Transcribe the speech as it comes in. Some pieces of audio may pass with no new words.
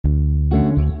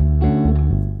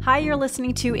Hi, you're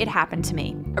listening to It Happened to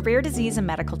Me, a rare disease and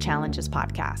medical challenges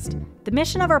podcast. The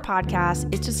mission of our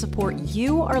podcast is to support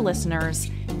you, our listeners,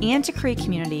 and to create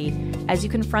community as you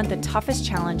confront the toughest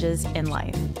challenges in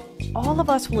life. All of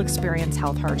us will experience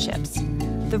health hardships.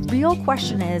 The real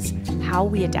question is how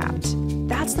we adapt.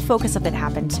 That's the focus of It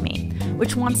Happened to Me,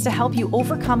 which wants to help you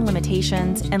overcome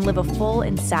limitations and live a full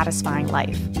and satisfying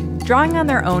life. Drawing on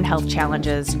their own health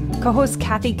challenges, co-hosts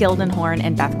Cathy, Gildenhorn,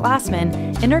 and Beth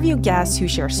Glassman interview guests who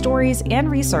share stories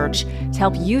and research to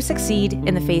help you succeed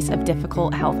in the face of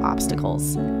difficult health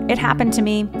obstacles. It happened to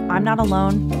me. I'm not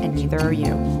alone, and neither are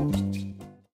you.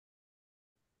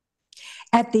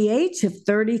 At the age of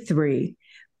 33,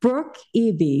 Brooke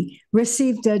Eby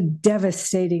received a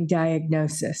devastating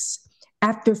diagnosis.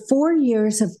 After 4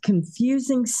 years of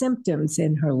confusing symptoms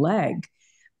in her leg,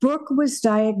 Brooke was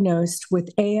diagnosed with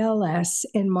ALS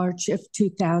in March of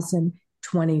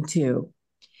 2022.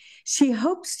 She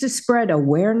hopes to spread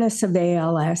awareness of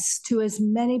ALS to as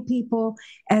many people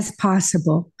as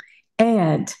possible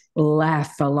and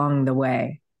laugh along the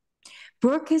way.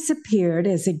 Brooke has appeared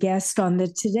as a guest on the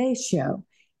Today Show,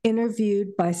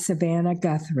 interviewed by Savannah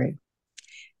Guthrie.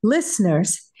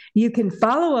 Listeners, you can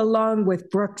follow along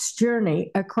with Brooke's journey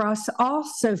across all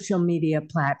social media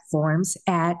platforms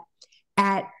at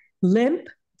Limp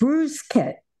Bruise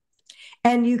Kit.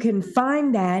 And you can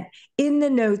find that in the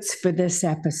notes for this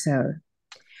episode.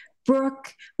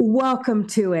 Brooke, welcome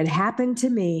to It Happened to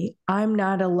Me. I'm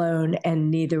not alone, and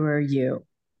neither are you.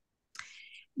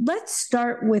 Let's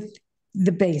start with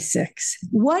the basics.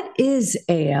 What is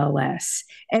ALS?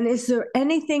 And is there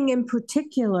anything in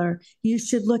particular you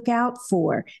should look out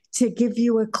for to give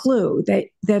you a clue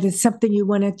that is something you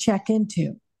want to check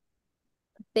into?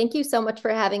 Thank you so much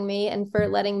for having me and for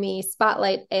letting me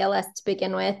spotlight ALS to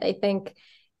begin with. I think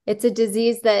it's a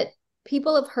disease that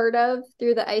people have heard of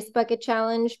through the Ice Bucket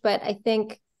Challenge, but I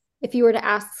think if you were to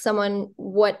ask someone,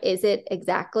 what is it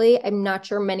exactly? I'm not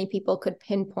sure many people could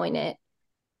pinpoint it.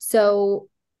 So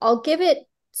I'll give it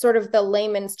sort of the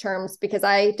layman's terms because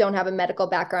I don't have a medical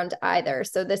background either.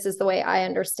 So this is the way I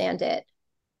understand it.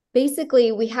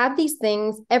 Basically, we have these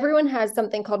things. Everyone has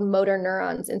something called motor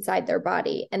neurons inside their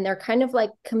body, and they're kind of like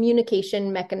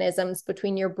communication mechanisms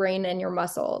between your brain and your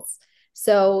muscles.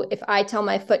 So if I tell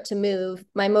my foot to move,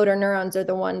 my motor neurons are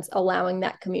the ones allowing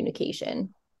that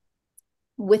communication.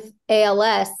 With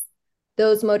ALS,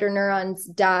 those motor neurons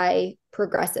die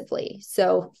progressively.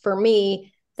 So for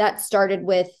me, that started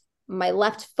with my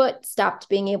left foot stopped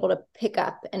being able to pick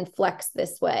up and flex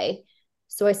this way.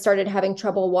 So I started having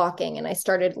trouble walking and I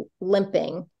started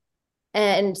limping.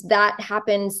 And that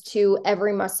happens to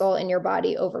every muscle in your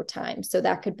body over time. So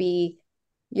that could be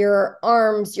your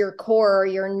arms, your core,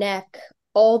 your neck,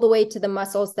 all the way to the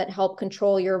muscles that help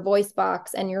control your voice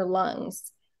box and your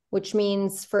lungs, which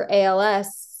means for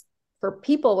ALS, for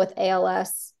people with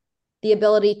ALS, the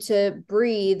ability to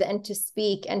breathe and to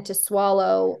speak and to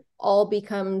swallow all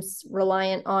becomes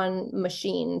reliant on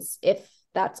machines, if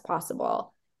that's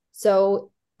possible.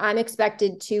 So I'm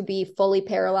expected to be fully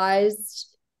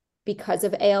paralyzed because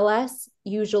of ALS.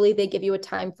 Usually they give you a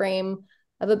time frame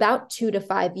of about 2 to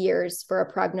 5 years for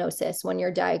a prognosis when you're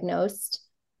diagnosed.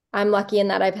 I'm lucky in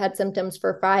that I've had symptoms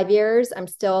for 5 years. I'm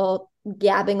still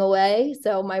gabbing away,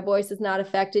 so my voice is not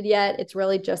affected yet. It's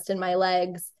really just in my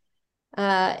legs.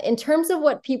 In terms of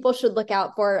what people should look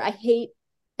out for, I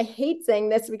hate saying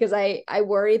this because I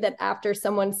worry that after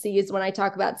someone sees when I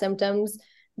talk about symptoms,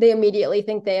 they immediately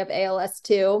think they have ALS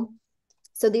too.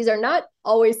 So these are not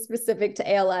always specific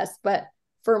to ALS, but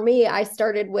for me, I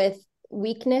started with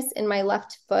weakness in my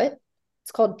left foot.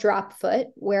 It's called drop foot,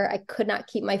 where I could not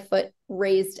keep my foot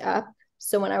raised up.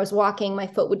 So when I was walking, my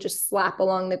foot would just slap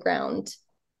along the ground.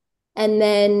 And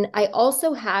then I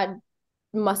also had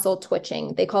muscle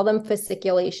twitching. They call them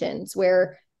fasciculations,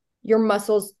 where your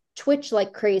muscles twitch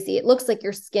like crazy. It looks like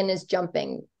your skin is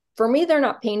jumping. For me, they're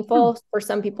not painful. For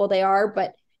some people they are,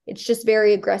 but it's just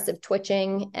very aggressive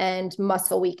twitching and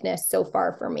muscle weakness so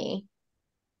far for me.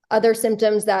 Other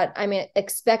symptoms that I'm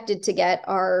expected to get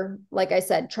are, like I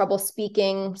said, trouble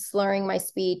speaking, slurring my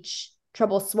speech,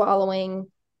 trouble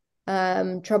swallowing,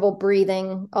 trouble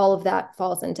breathing. All of that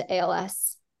falls into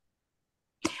ALS.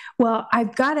 Well,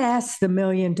 I've got to ask the $1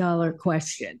 million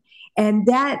question, and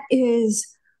that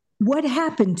is, what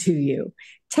happened to you?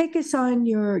 Take us on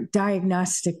your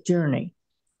diagnostic journey,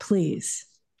 please.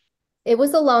 It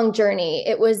was a long journey.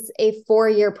 It was a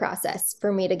 4-year process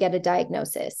for me to get a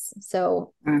diagnosis.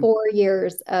 So 4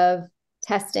 years of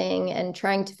testing and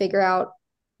trying to figure out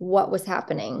what was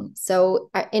happening. So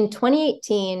in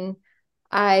 2018,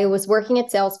 I was working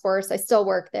at Salesforce. I still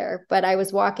work there, but I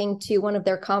was walking to one of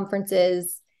their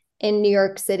conferences in New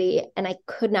York City, and I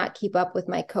could not keep up with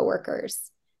my coworkers.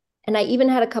 And I even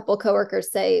had a couple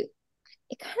coworkers say,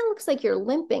 it kind of looks like you're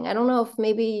limping. I don't know if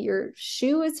maybe your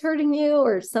shoe is hurting you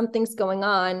or something's going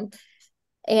on.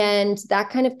 And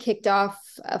that kind of kicked off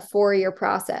a 4-year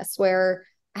process where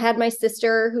I had my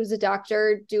sister, who's a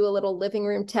doctor, do a little living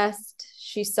room test.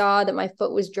 She saw that my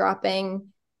foot was dropping.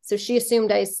 So she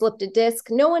assumed I slipped a disc.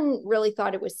 No one really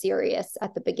thought it was serious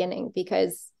at the beginning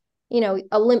because,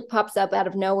 a limp pops up out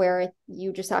of nowhere.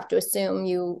 You just have to assume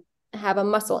you have a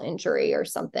muscle injury or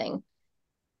something.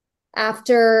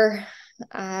 After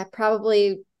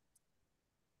probably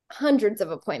hundreds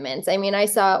of appointments. I mean, I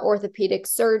saw orthopedic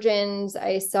surgeons.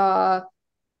 I saw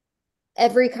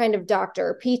every kind of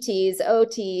doctor, PTs,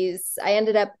 OTs. I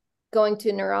ended up going to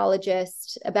a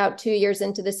neurologist about 2 years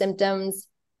into the symptoms.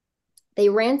 They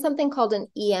ran something called an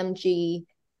EMG,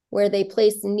 where they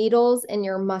place needles in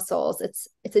your muscles.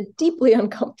 It's a deeply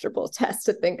uncomfortable test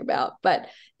to think about, but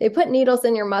they put needles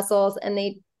in your muscles and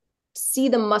they see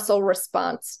the muscle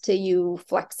response to you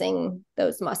flexing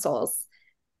those muscles.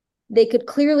 They could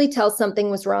clearly tell something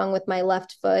was wrong with my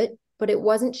left foot, but it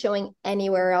wasn't showing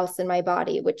anywhere else in my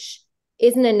body, which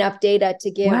isn't enough data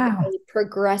to give a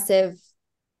progressive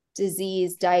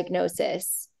disease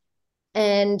diagnosis.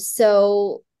 And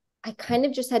so I kind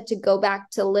of just had to go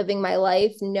back to living my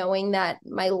life knowing that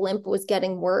my limp was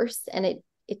getting worse. And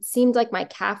it seemed like my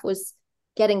calf was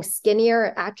getting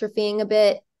skinnier, atrophying a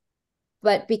bit.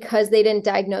 But because they didn't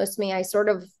diagnose me, I sort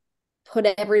of put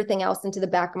everything else into the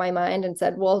back of my mind and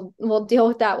said, well, we'll deal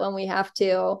with that when we have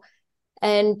to.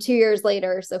 And 2 years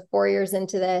later, so 4 years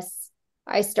into this,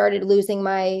 I started losing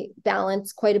my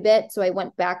balance quite a bit. So I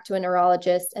went back to a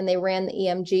neurologist and they ran the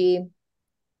EMG.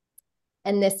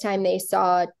 And this time they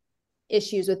saw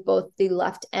issues with both the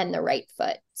left and the right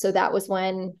foot. So that was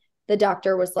when the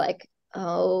doctor was like,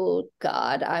 oh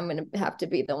God, I'm going to have to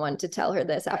be the one to tell her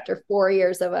this after 4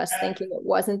 years of us thinking it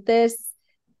wasn't this.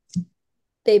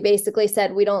 They basically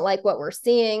said, we don't like what we're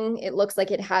seeing. It looks like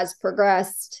it has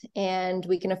progressed and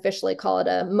we can officially call it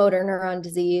a motor neuron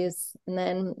disease. And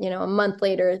then, a month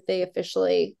later, they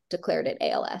officially declared it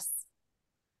ALS.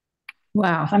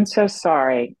 Wow. I'm so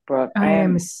sorry, Brooke. I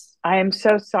am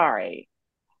so sorry.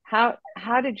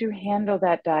 How did you handle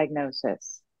that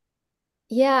diagnosis?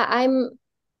 Yeah,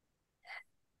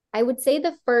 I would say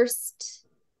the first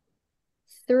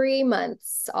 3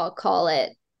 months, I'll call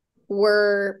it,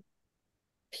 were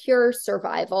pure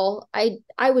survival. I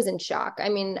was in shock. I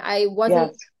mean, I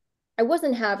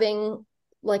wasn't having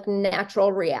like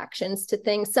natural reactions to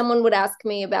things. Someone would ask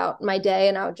me about my day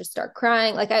and I would just start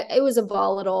crying. Like it was a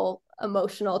volatile,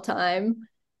 emotional time.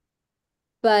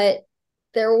 But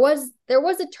there was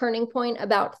a turning point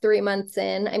about 3 months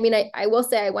in. I mean, I will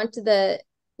say I went to the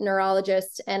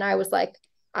neurologist and I was like,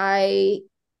 I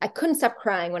couldn't stop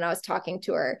crying when I was talking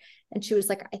to her. And she was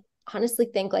like, I honestly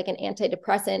think like an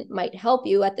antidepressant might help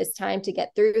you at this time to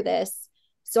get through this.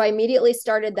 So I immediately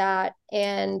started that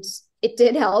and it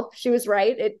did help. She was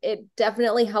right. It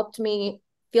definitely helped me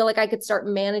feel like I could start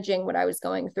managing what I was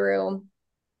going through.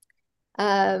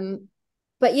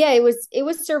 But yeah, it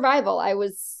was survival. I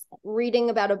was reading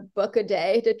about a book a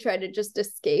day to try to just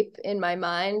escape in my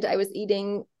mind. I was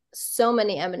eating so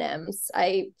many M&Ms.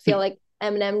 I feel like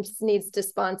M&Ms needs to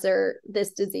sponsor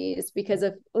this disease because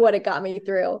of what it got me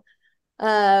through.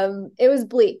 It was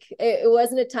bleak. It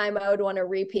wasn't a time I would want to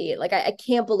repeat. Like I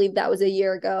can't believe that was a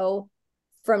year ago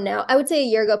from now. I would say a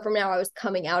year ago from now, I was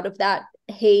coming out of that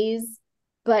haze,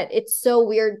 but it's so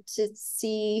weird to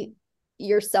see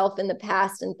yourself in the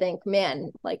past and think,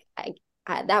 man, like I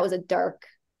that was a dark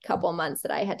couple of months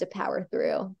that I had to power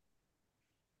through.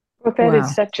 Well, that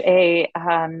is such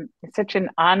an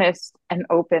honest and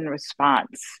open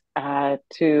response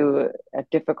to a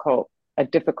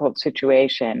difficult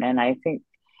situation, and I think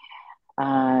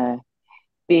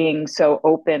being so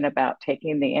open about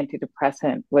taking the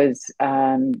antidepressant was,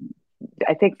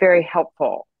 I think, very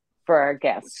helpful for our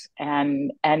guests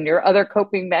and your other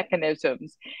coping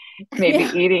mechanisms,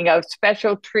 maybe eating a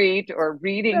special treat or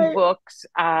reading books.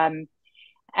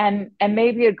 And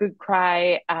maybe a good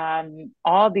cry.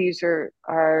 All these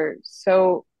are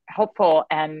so helpful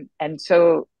and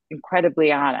so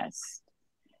incredibly honest.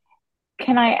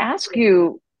 Can I ask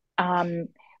you,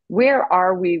 where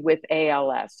are we with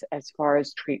ALS as far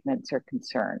as treatments are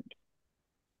concerned?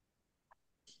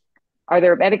 Are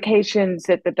there medications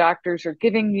that the doctors are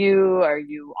giving you? Are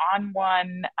you on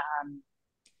one?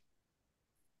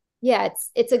 Yeah,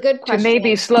 it's a good question. To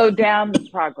maybe slow down the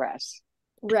progress.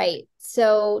 Right.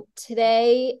 So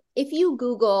today, if you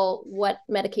Google what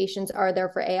medications are there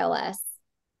for ALS,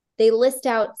 they list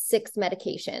out 6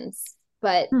 medications,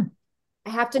 but I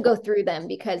have to go through them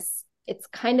because it's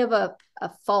kind of a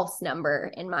false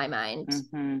number in my mind.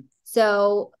 Mm-hmm.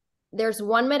 So there's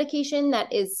one medication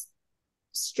that is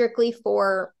strictly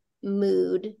for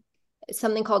mood,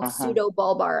 something called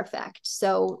pseudobulbar effect.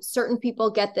 So certain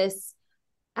people get this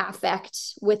affect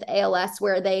with ALS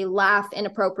where they laugh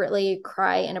inappropriately,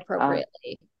 cry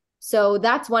inappropriately. So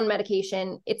that's one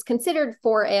medication. It's considered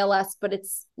for ALS, but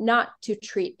it's not to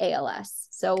treat ALS.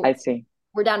 So I see.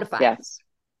 We're down to 5. Yes.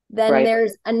 Then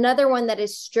there's another one that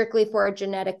is strictly for a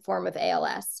genetic form of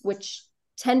ALS, which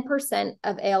 10%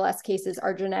 of ALS cases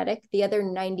are genetic. The other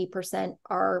 90%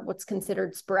 are what's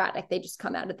considered sporadic. They just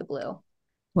come out of the blue.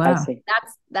 Wow. I see.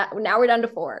 That's that. Now we're down to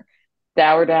 4.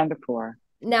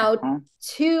 Now,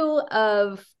 2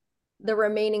 of the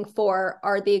remaining 4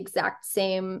 are the exact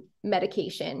same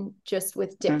medication, just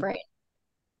with different,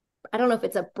 I don't know if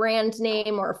it's a brand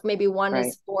name or if maybe one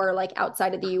is for like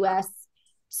outside of the US.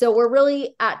 So we're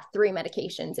really at 3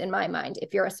 medications in my mind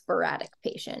if you're a sporadic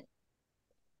patient.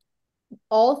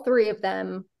 All 3 of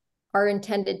them are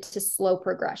intended to slow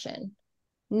progression.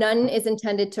 None is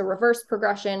intended to reverse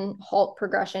progression, halt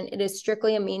progression. It is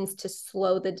strictly a means to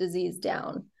slow the disease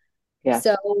down. Yes.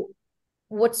 So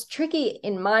what's tricky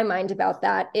in my mind about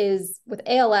that is with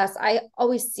ALS, I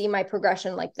always see my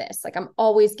progression like this. Like I'm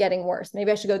always getting worse.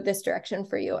 Maybe I should go this direction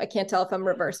for you. I can't tell if I'm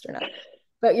reversed or not,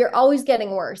 but you're always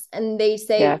getting worse. And they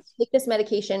say, take this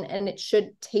medication and it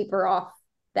should taper off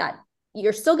that.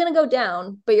 You're still going to go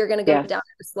down, but you're going to go down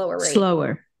at a slower rate.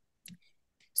 Slower.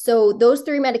 So those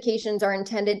 3 medications are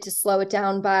intended to slow it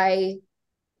down by,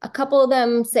 a couple of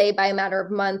them say by a matter of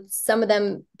months. Some of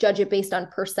them judge it based on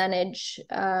percentage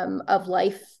of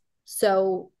life.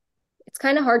 So it's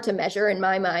kind of hard to measure in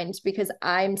my mind because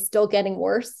I'm still getting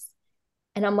worse.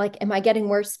 And I'm like, am I getting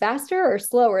worse faster or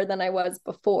slower than I was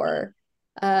before?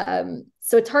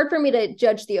 So it's hard for me to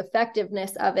judge the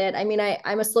effectiveness of it. I mean,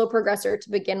 I'm a slow progressor to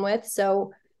begin with,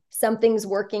 so something's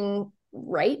working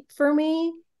right for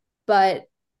me, but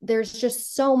there's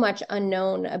just so much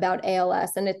unknown about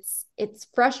ALS, and it's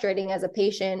frustrating as a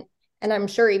patient, and I'm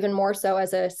sure even more so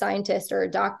as a scientist or a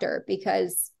doctor,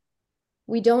 because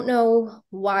we don't know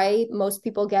why most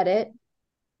people get it.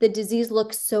 The disease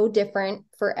looks so different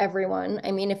for everyone.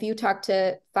 I mean, if you talk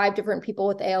to 5 different people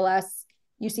with ALS,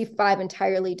 you see 5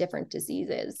 entirely different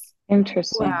diseases.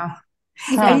 Interesting. Wow.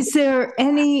 Is there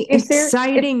any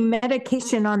exciting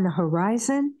medication on the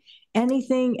horizon?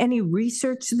 Anything, any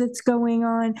research that's going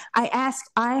on?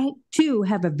 I too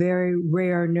have a very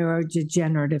rare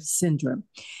neurodegenerative syndrome.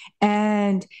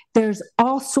 And there's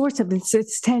all sorts of,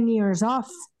 it's 10 years off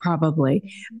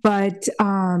probably, but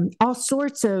all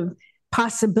sorts of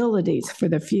possibilities for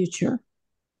the future.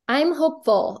 I'm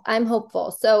hopeful.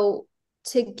 So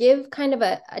to give kind of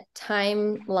a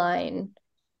timeline,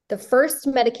 the first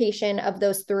medication of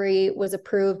those 3 was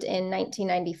approved in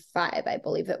 1995, I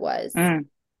believe it was.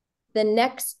 The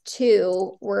next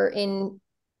 2 were in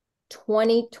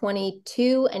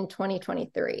 2022 and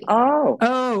 2023. Wow.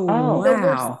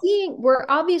 So we're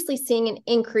obviously seeing an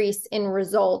increase in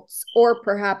results, or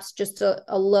perhaps just a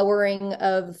lowering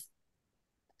of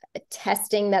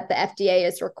testing that the FDA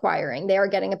is requiring. They are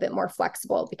getting a bit more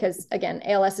flexible because, again,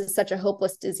 ALS is such a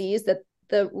hopeless disease that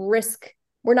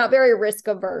we're not very risk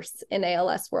averse in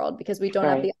ALS world because we don't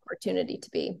have the opportunity to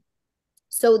be.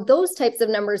 So those types of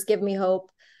numbers give me hope.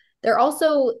 They're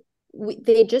also,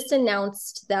 they just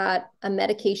announced that a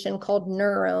medication called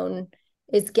Neuron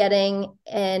is getting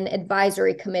an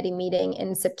advisory committee meeting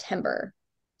in September.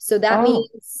 So that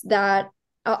means that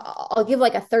I'll give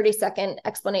like a 30-second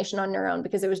explanation on Neuron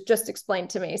because it was just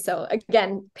explained to me. So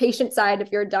again, patient side,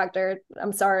 if you're a doctor,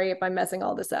 I'm sorry if I'm messing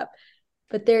all this up,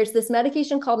 but there's this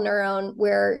medication called Neuron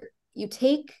where you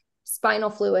take spinal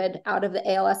fluid out of the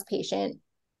ALS patient,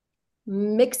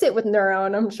 mix it with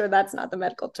Neuron, I'm sure that's not the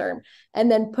medical term, and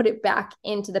then put it back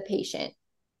into the patient.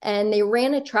 And they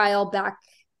ran a trial back,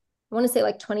 I want to say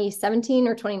like 2017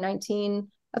 or 2019,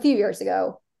 a few years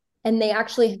ago. And they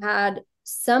actually had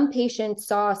some patients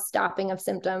saw stopping of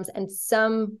symptoms and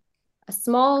a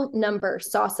small number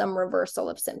saw some reversal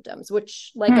of symptoms,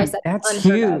 which, like I said, that's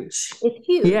huge. It's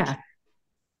huge. Yeah.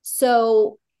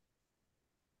 So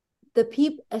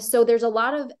there's a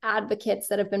lot of advocates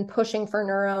that have been pushing for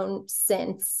Neuron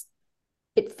since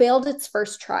it failed its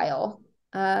first trial.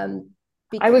 I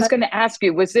was going to ask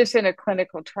you, was this in a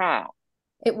clinical trial?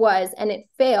 It was, and it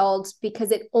failed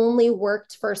because it only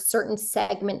worked for a certain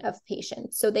segment of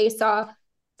patients. So they saw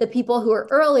the people who are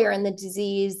earlier in the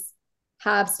disease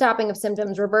have stopping of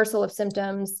symptoms, reversal of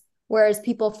symptoms, whereas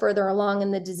people further along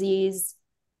in the disease,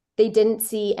 they didn't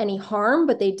see any harm,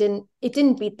 but it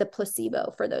didn't beat the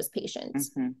placebo for those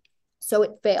patients. So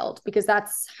it failed because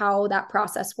that's how that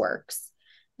process works.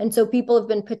 And so people have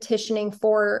been petitioning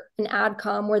for an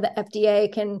AdCom where the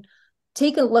FDA can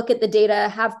take a look at the data,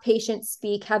 have patients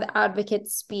speak, have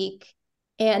advocates speak.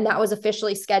 And that was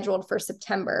officially scheduled for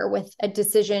September with a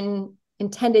decision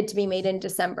intended to be made in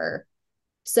December.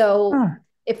 So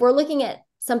if we're looking at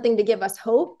something to give us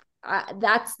hope,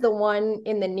 that's the one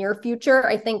in the near future.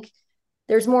 I think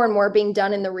there's more and more being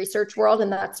done in the research world.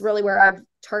 And that's really where I've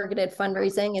targeted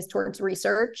fundraising, is towards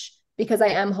research, because I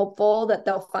am hopeful that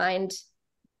they'll find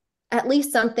at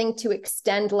least something to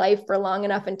extend life for long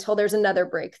enough until there's another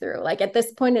breakthrough. Like at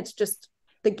this point, it's just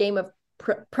the game of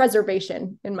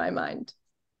preservation in my mind.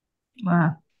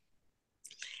 Wow.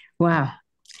 Wow.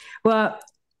 Well,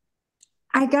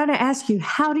 I got to ask you,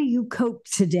 how do you cope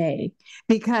today?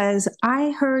 Because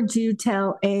I heard you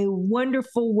tell a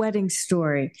wonderful wedding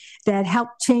story that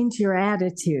helped change your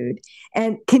attitude.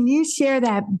 And can you share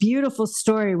that beautiful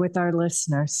story with our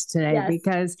listeners today? Yes.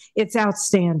 Because it's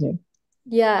outstanding.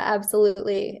 Yeah,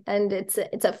 absolutely. And it's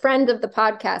a friend of the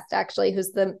podcast, actually,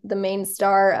 who's the main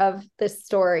star of this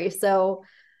story. So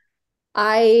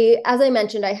as I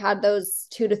mentioned, I had those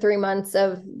 2 to 3 months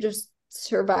of just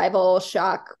survival,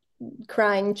 shock,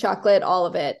 crying, chocolate, all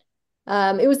of it.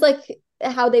 It was like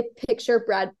how they picture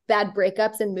bad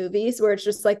breakups in movies, where it's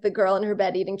just like the girl in her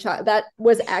bed eating chocolate. That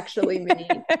was actually me.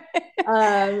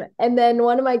 And then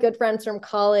one of my good friends from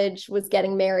college was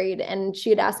getting married, and she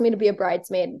had asked me to be a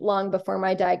bridesmaid long before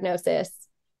my diagnosis.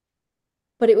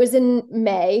 But it was in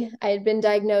May. I had been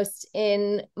diagnosed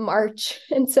in March.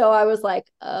 And so I was like,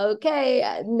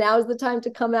 okay, now's the time to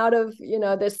come out of,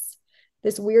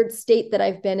 this weird state that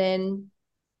I've been in.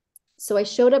 So I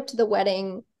showed up to the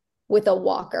wedding with a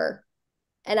walker,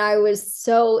 and I was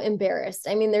so embarrassed.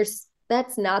 I mean,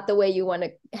 that's not the way you want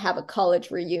to have a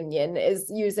college reunion,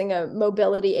 is using a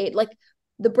mobility aid. Like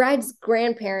the bride's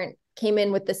grandparent came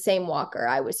in with the same walker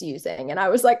I was using. And I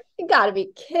was like, you gotta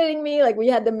be kidding me. Like we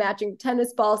had the matching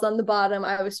tennis balls on the bottom.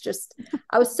 I was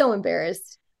so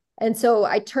embarrassed. And so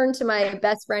I turned to my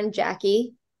best friend,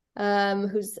 Jackie,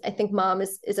 who's, I think mom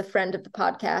is a friend of the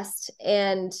podcast.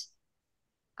 And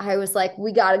I was like,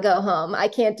 we got to go home. I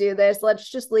can't do this. Let's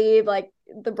just leave. Like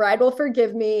the bride will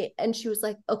forgive me. And she was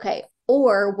like, okay,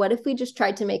 or what if we just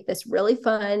tried to make this really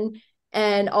fun,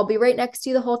 and I'll be right next to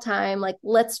you the whole time. Like,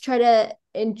 let's try to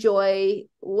enjoy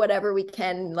whatever we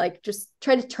can, like just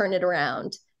try to turn it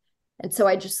around. And so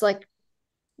I just like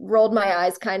rolled my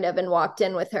eyes kind of and walked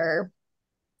in with her.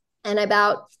 And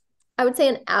about, I would say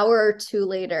an hour or two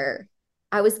later,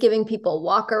 I was giving people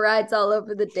walker rides all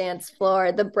over the dance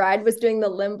floor. The bride was doing the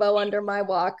limbo under my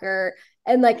walker.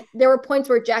 And like, there were points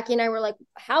where Jackie and I were like,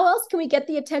 how else can we get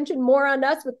the attention more on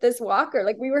us with this walker?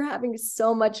 Like we were having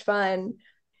so much fun.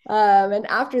 And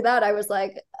after that, I was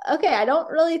like, okay, I don't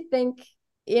really think,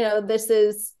 this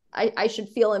is, I should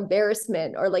feel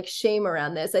embarrassment or like shame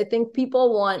around this. I think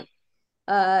people want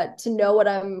to know what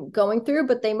I'm going through,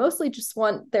 but they mostly just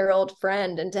want their old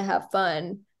friend and to have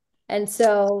fun. And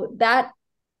so that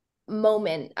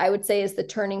moment, I would say, is the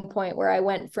turning point where I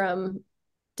went from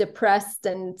depressed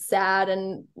and sad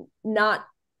and not,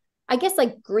 I guess,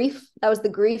 like grief. That was the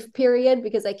grief period,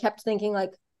 because I kept thinking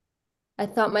like, I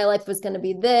thought my life was going to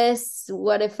be this.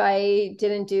 What if I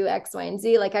didn't do X, Y, and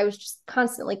Z? Like I was just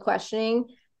constantly questioning.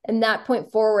 And that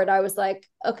point forward, I was like,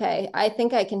 okay, I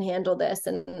think I can handle this,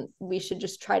 and we should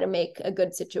just try to make a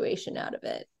good situation out of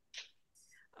it.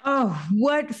 Oh,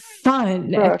 what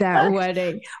fun at that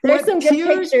wedding. There's some good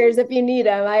pictures if you need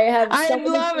them. I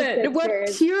love it. Pictures.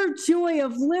 What pure joy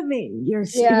of living you're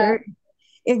exuding.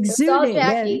 It's all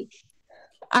Jackie.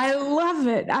 I love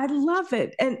it. I love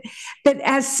it. But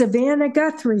as Savannah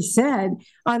Guthrie said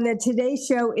on the Today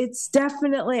Show, it's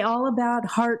definitely all about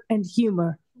heart and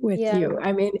humor with you.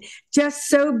 I mean, just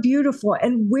so beautiful.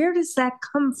 And where does that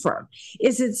come from?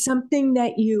 Is it something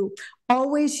that you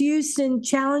always used in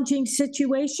challenging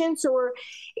situations, or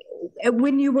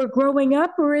when you were growing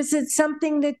up, or is it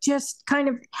something that just kind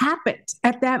of happened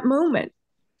at that moment?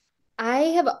 I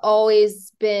have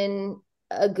always been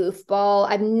a goofball.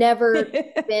 I've never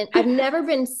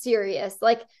been serious.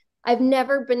 Like I've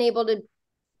never been able to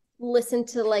listen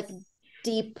to like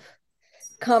deep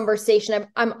conversation.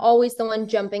 I'm always the one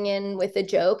jumping in with a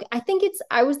joke. I think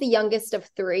I was the youngest of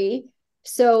 3.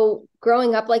 So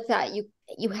growing up like that,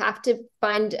 you have to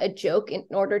find a joke in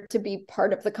order to be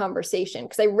part of the conversation.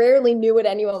 Cause I rarely knew what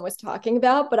anyone was talking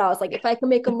about, but I was like, if I can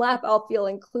make them laugh, I'll feel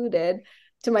included,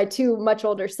 to my 2 much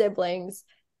older siblings.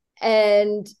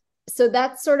 And so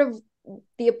that's sort of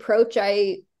the approach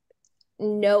I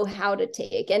know how to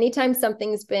take. Anytime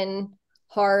something's been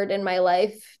hard in my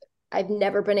life, I've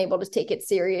never been able to take it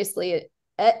seriously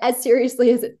as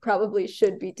seriously as it probably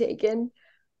should be taken.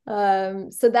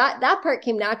 So that part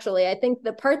came naturally. I think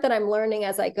the part that I'm learning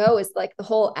as I go is like the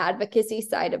whole advocacy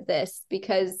side of this,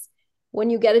 because when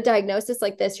you get a diagnosis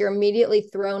like this, you're immediately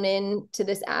thrown into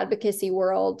this advocacy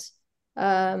world.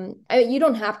 You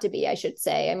don't have to be, I should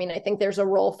say. I mean, I think there's a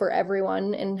role for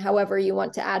everyone and however you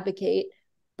want to advocate.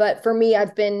 But for me,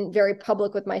 I've been very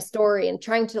public with my story and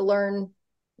trying to learn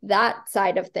that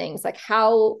side of things. Like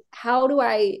how do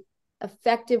I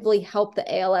effectively help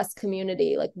the ALS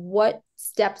community? Like what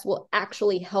steps will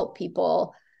actually help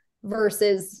people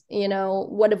versus,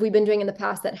 what have we been doing in the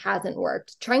past that hasn't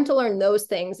worked? Trying to learn those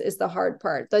things is the hard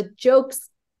part. The jokes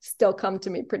still come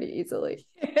to me pretty easily.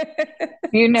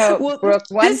 Well, Brooke,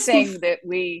 one thing that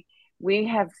we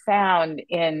have found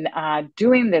in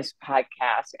doing this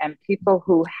podcast, and people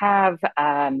who have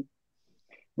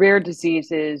rare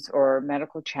diseases or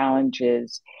medical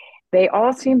challenges, they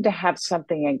all seem to have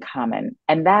something in common,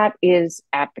 and that is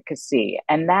advocacy.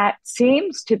 And that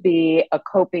seems to be a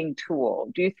coping tool.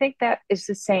 Do you think that is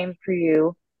the same for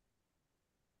you?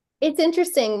 It's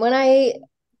interesting. When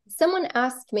someone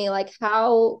asked me like,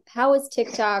 how is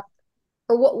TikTok,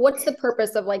 or what's the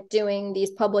purpose of like doing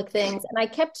these public things? And I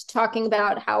kept talking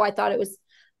about how I thought it was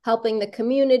helping the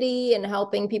community and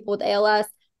helping people with ALS.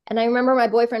 And I remember my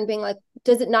boyfriend being like,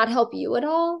 does it not help you at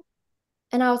all?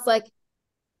 And I was like,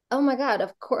 oh my God,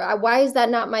 of course. Why is that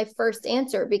not my first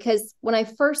answer? Because when I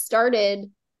first started,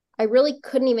 I really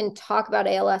couldn't even talk about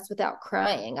ALS without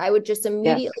crying. I would just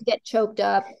immediately get choked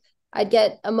up. I'd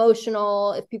get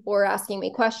emotional if people were asking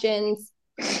me questions.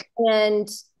 And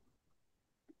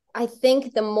I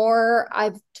think the more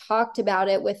I've talked about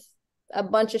it with a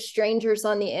bunch of strangers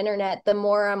on the internet, the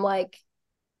more I'm like,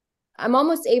 I'm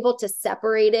almost able to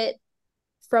separate it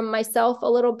from myself a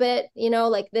little bit,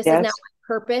 like this is now my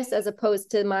purpose as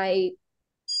opposed to my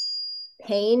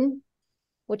pain,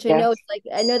 which I know it's like,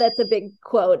 I know that's a big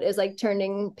quote, is like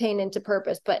turning pain into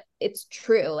purpose, but it's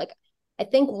true. Like, I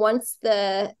think once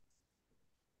the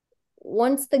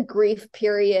grief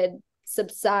period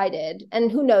subsided,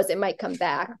 and who knows, it might come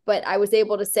back, but I was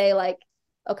able to say like,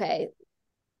 okay,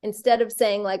 instead of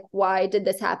saying like, why did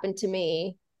this happen to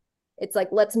me? It's like,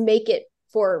 let's make it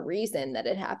for a reason that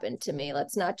it happened to me.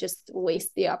 Let's not just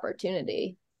waste the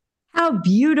opportunity. How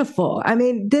beautiful. I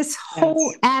mean, this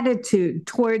whole attitude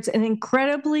towards an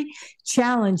incredibly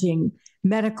challenging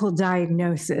medical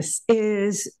diagnosis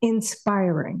is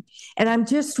inspiring. And I'm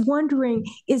just wondering,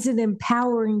 is it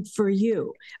empowering for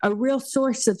you, a real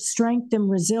source of strength and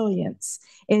resilience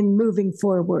in moving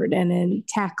forward and in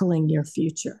tackling your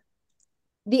future?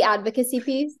 The advocacy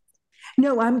piece?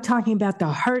 No, I'm talking about the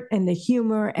heart and the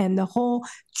humor and the whole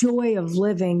joy of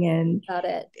living and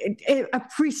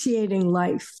appreciating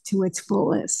life to its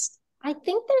fullest. I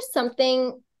think there's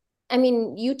something, I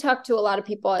mean, you talk to a lot of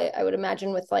people, I would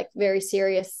imagine, with like very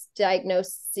serious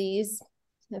diagnoses,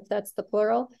 if that's the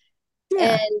plural.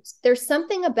 Yeah. And there's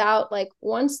something about like,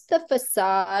 once the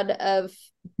facade of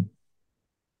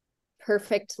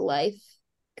perfect life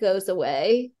goes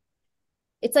away,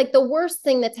 it's like the worst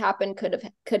thing that's happened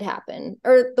could happen,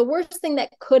 or the worst thing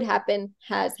that could happen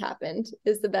has happened,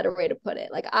 is the better way to put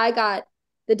it. Like, I got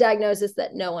the diagnosis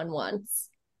that no one wants.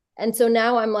 And so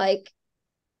now I'm like,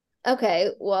 okay,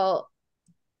 well,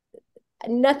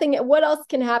 what else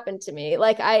can happen to me?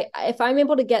 Like, if I'm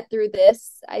able to get through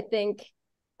this, I think,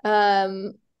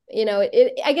 I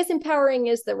guess empowering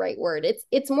is the right word.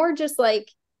 It's more just like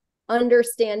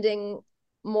understanding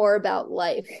more about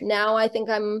life. Now I think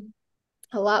I'm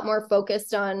a lot more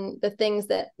focused on the things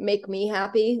that make me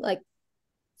happy, like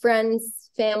friends,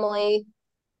 family.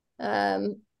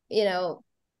 Those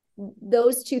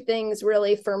two things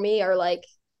really for me are like,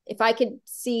 if I could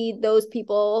see those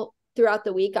people throughout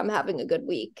the week, I'm having a good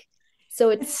week. So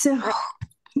it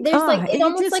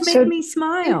almost just made me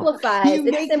smile. You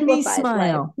make me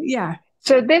smile. Life. Yeah.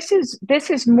 So this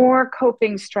is more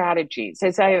coping strategies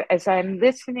as I'm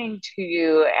listening to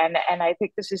you, and I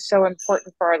think this is so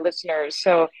important for our listeners.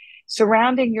 So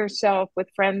surrounding yourself with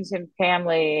friends and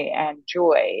family and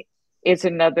joy is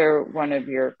another one of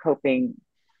your coping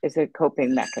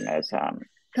mechanism.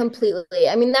 Completely.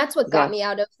 I mean, that's what got me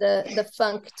out of the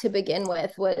funk to begin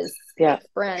with, was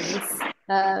friends.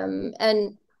 And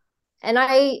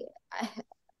I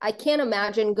can't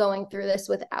imagine going through this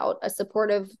without a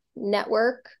supportive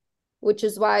network, which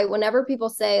is why whenever people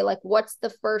say like, what's the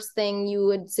first thing you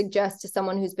would suggest to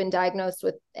someone who's been diagnosed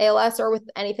with ALS or with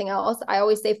anything else, I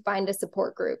always say find a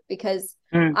support group, because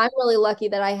I'm really lucky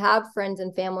that I have friends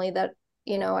and family that,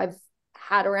 I've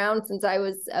had around since I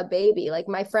was a baby. Like,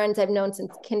 my friends I've known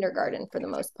since kindergarten for the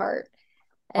most part.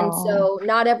 And so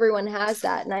not everyone has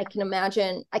that. And I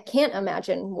can't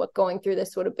imagine what going through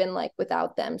this would have been like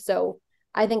without them. So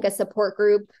I think a support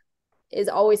group is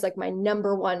always like my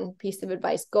number one piece of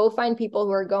advice. Go find people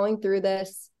who are going through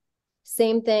this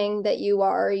same thing that you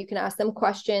are. You can ask them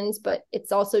questions, but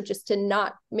it's also just to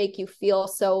not make you feel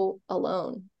so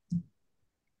alone.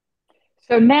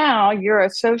 So now you're a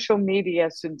social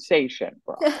media sensation,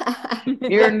 Brooke.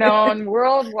 You're known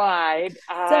worldwide.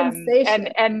 Sensation.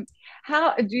 And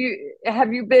how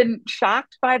have you been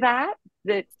shocked by that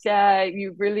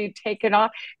you've really taken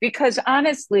off? Because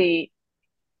honestly,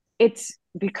 it's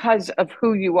because of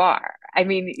who you are. I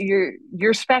mean,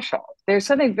 you're special. There's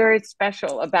something very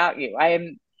special about you. I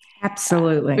am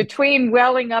absolutely between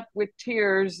welling up with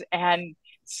tears and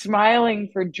smiling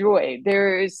for joy.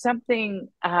 There is something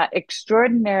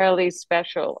extraordinarily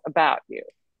special about you.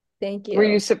 Thank you. Were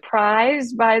you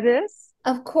surprised by this?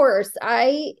 Of course.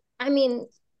 I mean,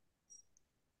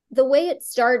 the way it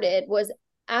started was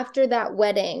after that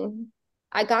wedding,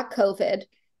 I got COVID,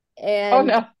 and oh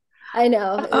no. I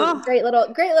know, it was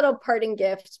a great little parting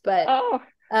gift, but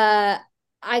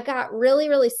I got really,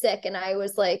 really sick, and I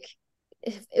was like,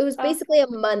 it was basically a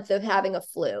month of having a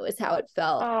flu is how it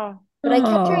felt. But I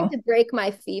kept trying to break my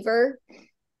fever.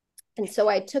 And so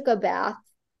I took a bath,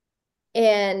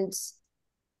 and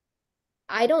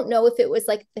I don't know if it was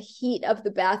like the heat of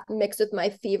the bath mixed with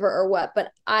my fever or what,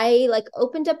 but I like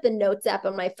opened up the notes app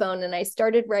on my phone and I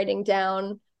started writing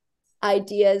down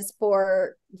ideas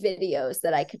for videos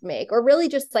that I could make, or really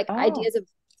just like ideas of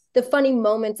the funny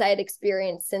moments I had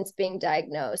experienced since being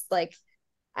diagnosed. Like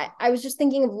I was just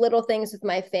thinking of little things with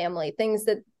my family, things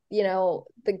that, you know,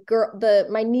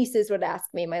 my nieces would ask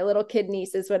me, my little kid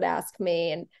nieces would ask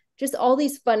me, and just all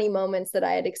these funny moments that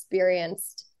I had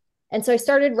experienced. And so I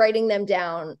started writing them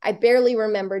down. I barely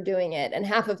remember doing it, and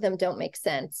half of them don't make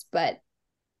sense. But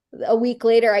a week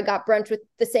later, I got brunch with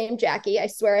the same Jackie. I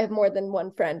swear I have more than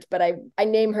one friend, but I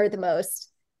name her the most.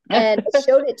 And I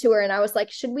showed it to her, and I was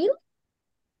like, should we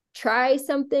try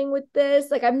something with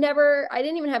this? Like I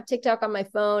didn't even have TikTok on my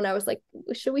phone. I was like,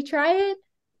 should we try it?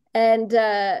 And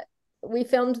we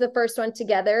filmed the first one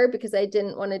together because I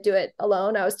didn't want to do it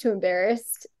alone. I was too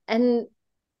embarrassed. And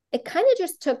it kind of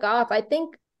just took off. I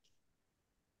think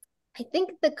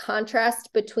the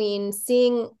contrast between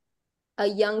seeing a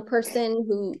young person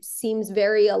who seems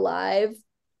very alive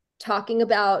talking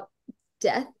about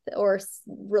death or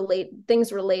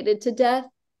things related to death,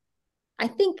 I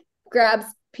think grabs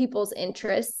people's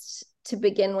interest to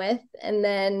begin with. And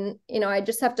then, you know, I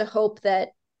just have to hope that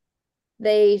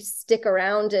they stick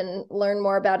around and learn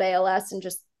more about ALS and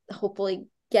just hopefully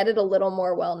get it a little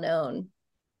more well known.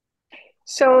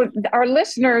 So our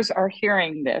listeners are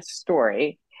hearing this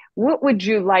story. What would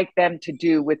you like them to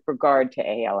do with regard to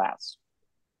ALS?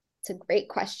 It's a great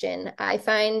question. I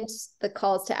find the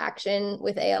calls to action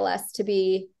with ALS to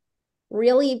be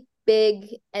really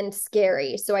big and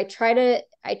scary. So I try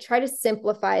to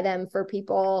simplify them for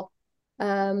people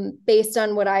based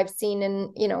on what I've seen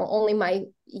in, you know, only my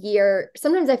year.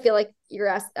 Sometimes I feel like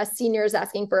a senior is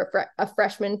asking for a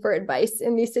freshman for advice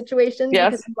in these situations.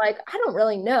 Yes. Because I'm like, I don't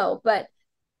really know, but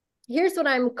here's what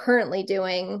I'm currently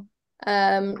doing.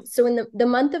 So in the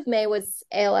month of May was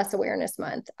ALS Awareness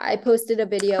Month. I posted a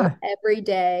video every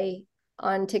day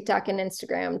on TikTok and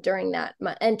Instagram during that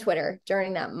month, and Twitter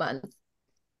during that month.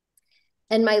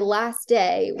 And my last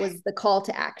day was the call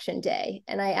to action day.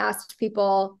 And I asked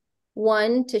people,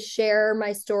 one, to share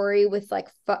my story with like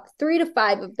 3 to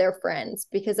 5 of their friends,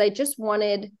 because I just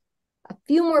wanted a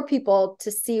few more people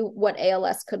to see what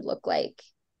ALS could look like.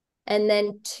 And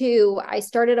then 2, I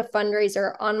started a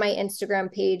fundraiser on my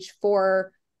Instagram page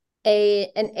for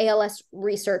an ALS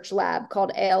research lab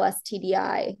called ALS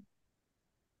TDI.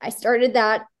 I started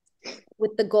that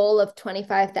with the goal of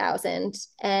 25,000,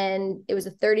 and it was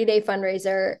a 30-day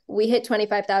fundraiser. We hit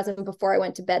 25,000 before I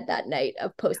went to bed that night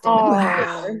of posting.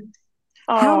 Wow.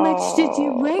 How much did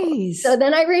you raise? So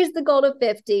then I raised the goal to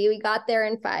 50. We got there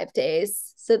in 5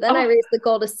 days. So then I raised the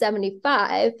goal to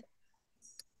 75.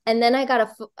 And then I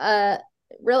got a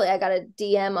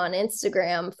DM on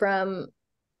Instagram from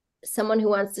someone who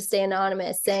wants to stay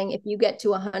anonymous saying, if you get to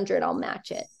 100, I'll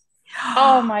match it.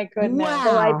 Oh my goodness. Wow.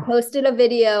 So I posted a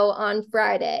video on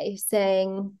Friday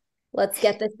saying, let's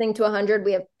get this thing to 100.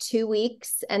 We have 2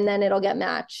 weeks and then it'll get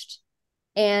matched.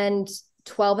 And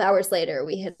 12 hours later,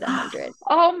 we hit 100.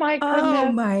 Oh my goodness.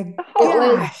 Oh my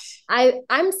gosh.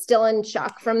 I'm still in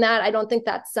shock from that. I don't think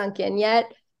that's sunk in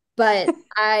yet. But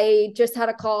I just had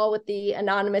a call with the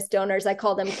anonymous donors. I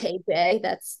call them KJ.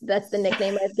 That's the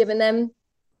nickname I've given them.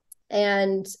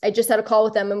 And I just had a call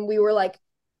with them, and we were like,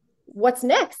 what's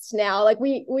next now? Like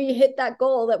we hit that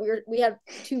goal that we had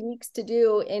 2 weeks to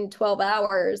do in 12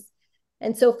 hours.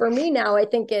 And so for me now, I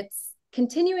think it's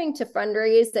continuing to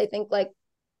fundraise. I think like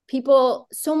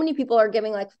so many people are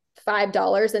giving like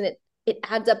 $5 and it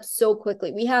adds up so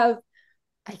quickly. We have,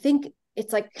 I think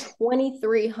it's like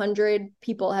 2,300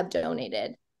 people have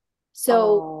donated.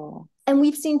 So, and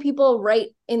we've seen people write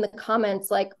in the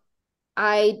comments, like,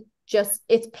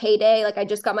 it's payday. Like I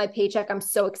just got my paycheck. I'm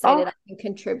so excited I can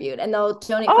contribute, and they'll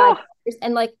donate $5.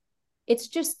 And like, it's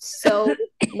just so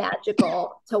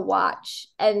magical to watch.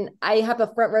 And I have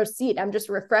a front row seat. I'm just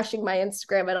refreshing my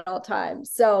Instagram at all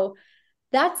times. So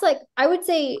that's like, I would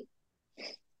say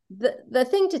the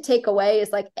thing to take away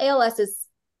is like ALS is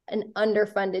an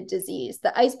underfunded disease.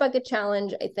 The Ice Bucket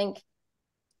Challenge, I think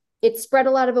it spread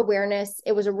a lot of awareness.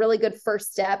 It was a really good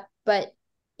first step, but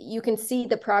you can see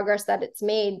the progress that it's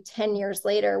made 10 years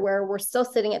later, where we're still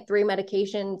sitting at 3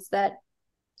 medications that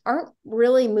aren't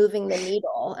really moving the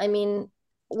needle. I mean,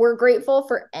 we're grateful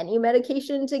for any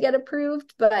medication to get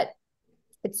approved, but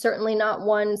it's certainly not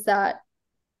ones that,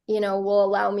 will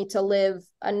allow me to live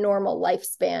a normal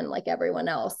lifespan like everyone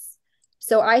else.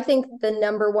 So I think the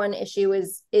number one issue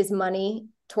is money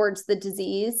towards the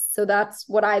disease. So that's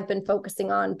what I've been focusing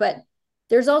on, but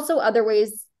there's also other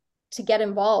ways to get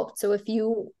involved. So if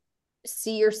you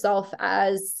see yourself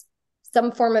as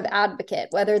some form of advocate,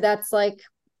 whether that's like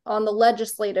on the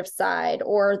legislative side,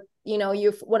 or, you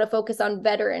want to focus on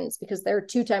veterans because they're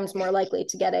 2 times more likely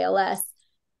to get ALS.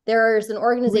 There's an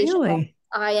organization called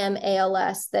I Am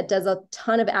ALS that does a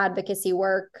ton of advocacy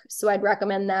work. So I'd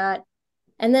recommend that.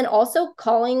 And then also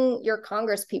calling your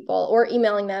Congress people or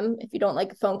emailing them if you don't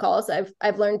like phone calls.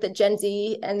 I've learned that Gen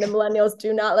Z and the millennials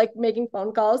do not like making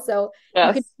phone calls. So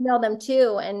you can email them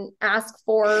too and ask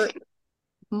for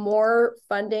more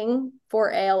funding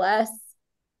for ALS,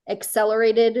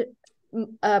 accelerated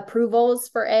approvals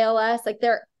for ALS. Like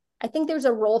I think there's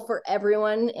a role for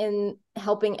everyone in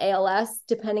helping ALS,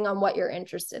 depending on what you're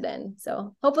interested in.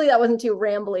 So hopefully that wasn't too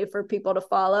rambly for people to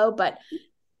follow, but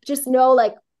just know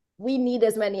like we need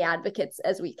as many advocates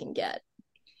as we can get.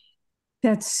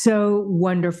 That's so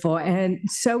wonderful and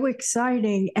so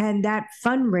exciting. And that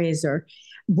fundraiser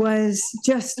was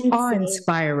just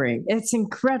awe-inspiring. It's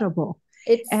incredible.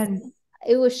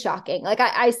 It was shocking. Like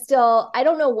I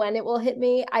don't know when it will hit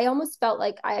me. I almost felt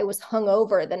like I was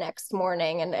hungover the next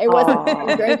morning, and it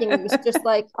wasn't drinking. It was just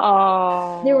like,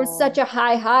 there was such a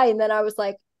high. And then I was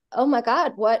like, oh my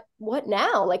God, what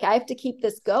now? Like I have to keep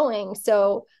this going.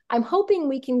 So I'm hoping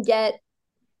we can get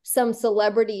some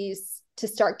celebrities to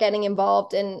start getting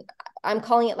involved. And I'm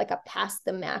calling it like a pass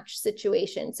the match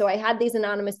situation. So I had these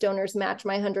anonymous donors match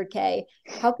my 100K.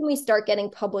 How can we start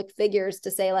getting public figures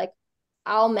to say like,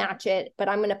 I'll match it, but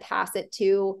I'm going to pass it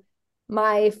to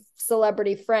my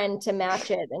celebrity friend to match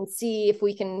it and see if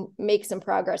we can make some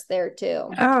progress there too.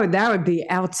 Oh, that would be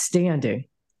outstanding.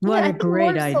 What a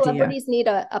great idea. Celebrities need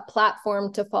a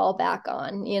platform to fall back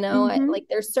on, like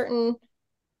there's certain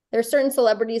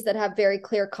celebrities that have very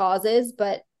clear causes,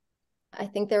 but I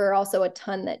think there are also a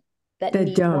ton that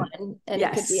need don't. One, and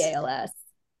it could be ALS.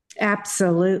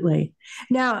 Absolutely.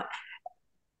 Now,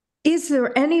 is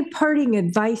there any parting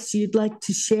advice you'd like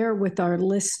to share with our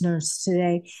listeners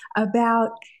today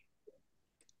about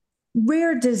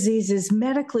rare diseases,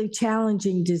 medically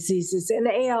challenging diseases, and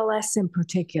ALS in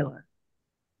particular?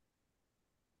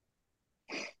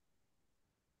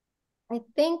 I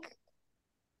think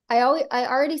I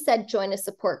already said join a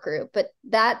support group, but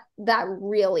that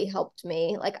really helped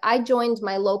me. Like I joined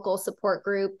my local support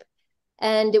group,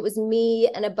 and it was me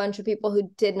and a bunch of people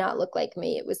who did not look like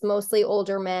me. It was mostly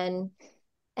older men.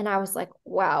 And I was like,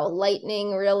 wow,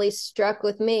 lightning really struck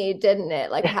with me, didn't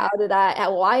it? Like,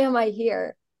 why am I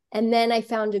here? And then I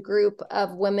found a group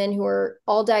of women who were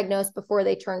all diagnosed before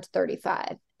they turned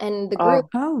 35. And the group,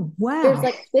 there's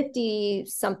like 50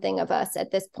 something of us at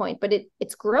this point, but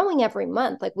it's growing every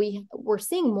month. Like we're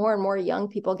seeing more and more young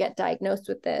people get diagnosed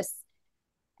with this.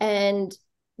 And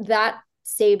that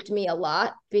saved me a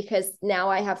lot because now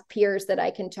I have peers that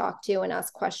I can talk to and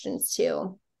ask questions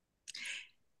to.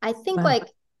 I think like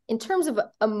in terms of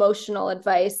emotional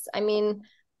advice, I mean,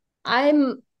 I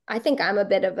think I'm a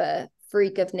bit of a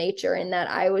freak of nature in that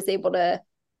I was able to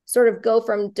sort of go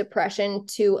from depression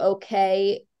to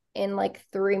okay in like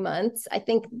 3 months. I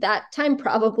think that time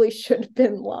probably should have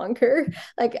been longer.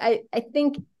 Like I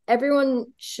think everyone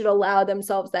should allow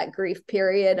themselves that grief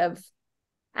period of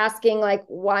asking like,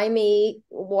 why me?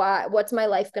 What's my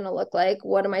life going to look like?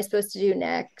 What am I supposed to do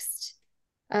next?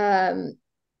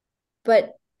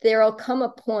 But there'll come a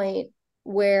point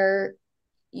where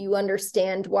you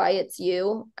understand why it's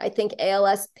you. I think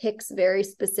ALS picks very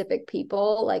specific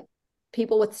people. Like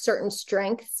people with certain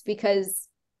strengths because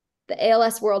the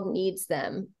ALS world needs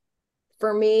them.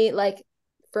 For me,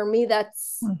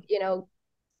 that's,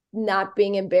 not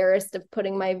being embarrassed of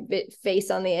putting my face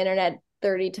on the internet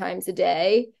 30 times a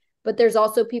day. But there's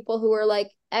also people who are like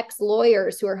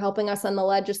ex-lawyers who are helping us on the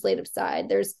legislative side.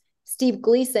 There's Steve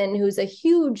Gleason, who's a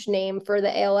huge name for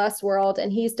the ALS world,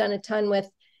 and he's done a ton with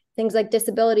things like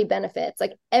disability benefits.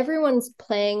 Like everyone's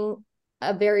playing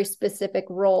a very specific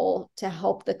role to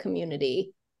help the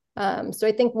community. So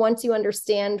I think once you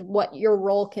understand what your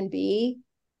role can be,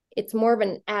 it's more of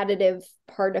an additive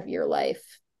part of your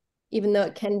life, even though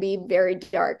it can be very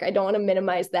dark. I don't want to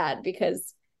minimize that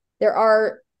because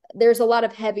there's a lot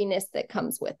of heaviness that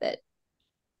comes with it.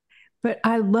 But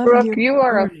I love Brooke, you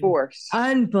are a force.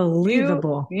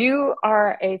 Unbelievable. You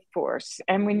are a force.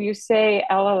 And when you say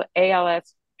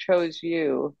ALS chose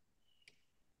you,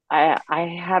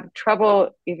 I have trouble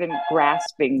even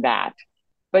grasping that.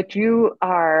 But you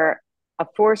are a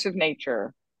force of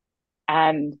nature.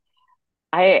 And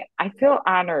I feel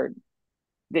honored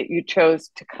that you chose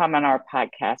to come on our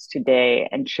podcast today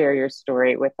and share your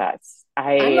story with us.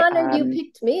 I'm honored you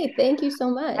picked me. Thank you so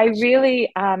much. I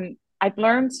really, I've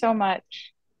learned so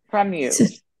much from you.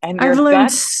 And I've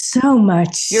learned so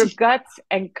much. Your guts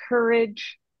and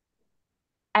courage,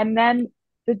 and then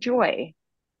the joy,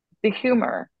 the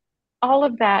humor, all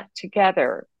of that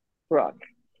together, Brooke,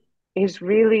 is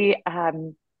really,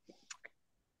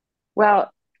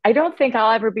 well, I don't think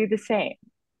I'll ever be the same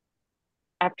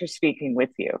after speaking with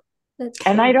you.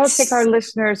 And I don't think our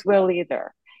listeners will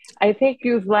either. I think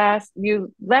you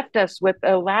left us with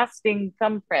a lasting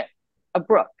thumbprint of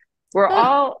Brooke. We're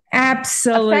all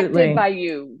absolutely affected by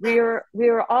you. We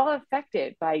are all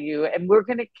affected by you, and we're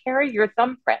going to carry your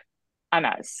thumbprint on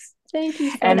us. Thank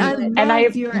you. And I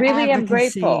really am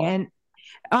grateful. And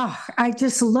I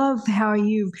just love how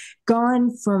you've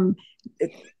gone from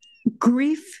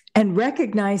grief and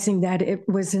recognizing that it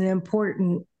was an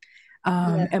important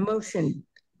emotion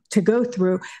to go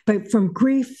through, but from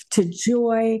grief to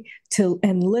joy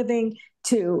and living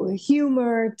to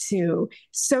humor to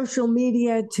social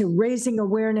media to raising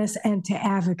awareness and to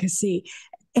advocacy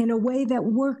in a way that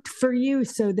worked for you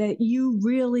so that you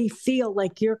really feel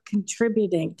like you're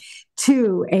contributing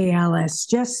to ALS.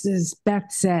 Just as Beth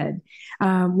said,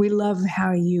 we love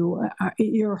how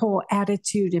your whole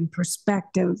attitude and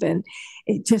perspective, and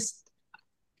it just,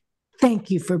 thank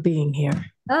you for being here.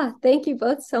 Thank you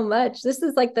both so much. This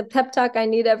is like the pep talk I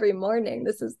need every morning.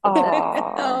 This is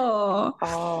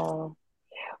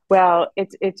Well,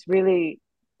 it's really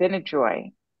been a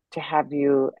joy to have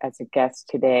you as a guest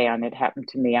today on It Happened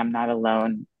to Me. I'm Not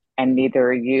Alone, and neither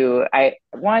are you. I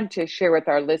want to share with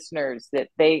our listeners that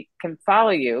they can follow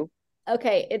you.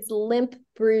 Okay, it's Limp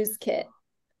Bruise Kit.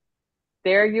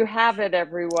 There you have it,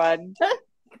 everyone.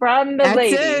 From the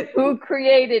lady who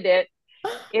created it.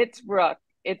 It's Brooke.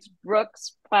 It's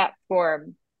Brooke's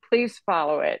platform. Please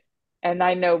follow it. And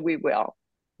I know we will.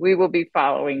 We will be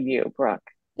following you, Brooke.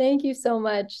 Thank you so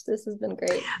much. This has been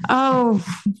great. Oh,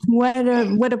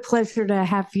 what a pleasure to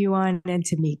have you on and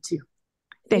to meet you.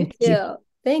 Thank you.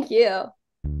 Thank you.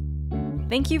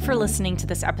 Thank you for listening to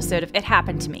this episode of It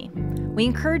Happened to Me. We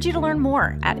encourage you to learn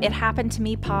more at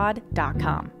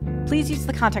ithappenedtomepod.com. Please use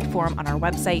the contact form on our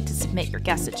website to submit your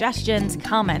guest suggestions,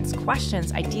 comments,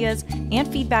 questions, ideas, and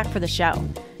feedback for the show.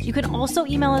 You can also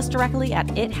email us directly at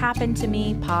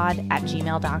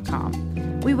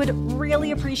ithappenedtomepod@gmail.com. We would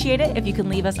really appreciate it if you can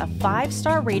leave us a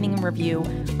 5-star rating and review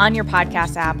on your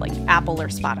podcast app like Apple or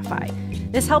Spotify.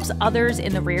 This helps others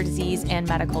in the rare disease and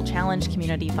medical challenge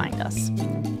community find us.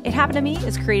 It Happened to Me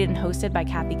is created and hosted by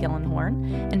Cathy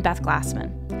Gildenhorn and Beth Glassman.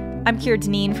 I'm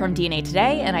Dineen from DNA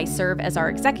Today, and I serve as our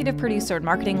executive producer and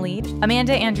marketing lead.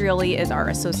 Amanda Andreoli is our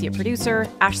associate producer.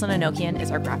 Ashlyn Enokian is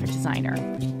our graphic designer.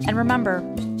 And remember,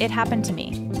 it happened to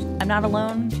me. I'm not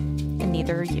alone, and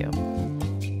neither are you.